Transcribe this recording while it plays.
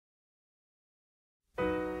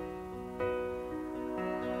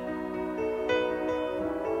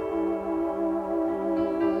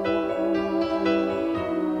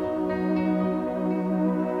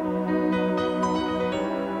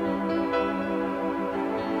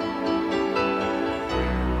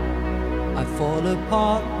fall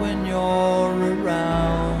apart when you're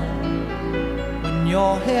around. When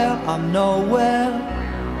you're here, I'm nowhere.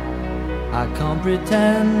 I can't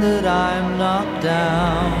pretend that I'm not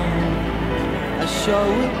down. I show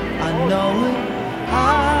it, I know it.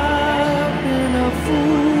 I've been a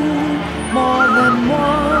fool more than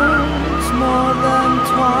once, more than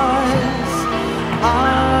twice.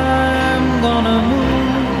 I'm gonna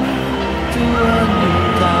move to a new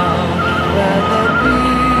town where the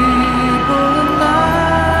people are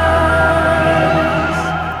nice.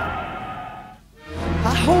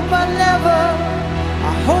 I hope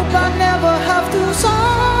I never have to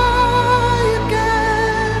sigh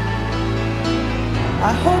again.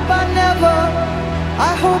 I hope I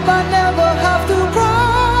never have to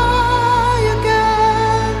cry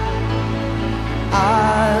again. I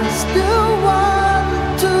still want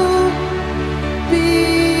to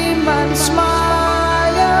beam and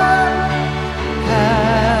smile.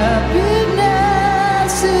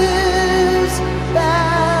 Happiness is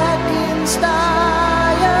back in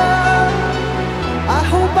style. I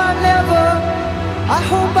hope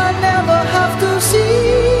I never have to see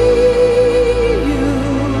you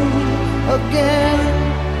again.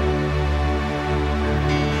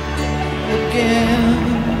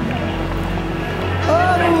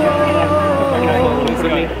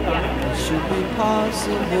 It should be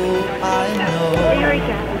possible, I know,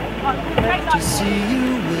 to see you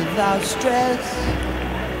without stress,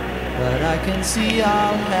 but I can see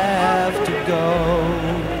I'll have to go.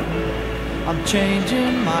 I'm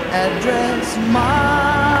changing my address,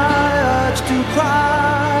 my urge to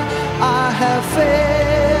cry I have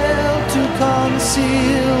failed to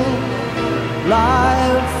conceal.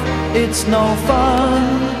 Life, it's no fun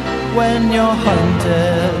when you're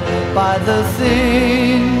hunted by the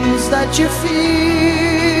things that you feel.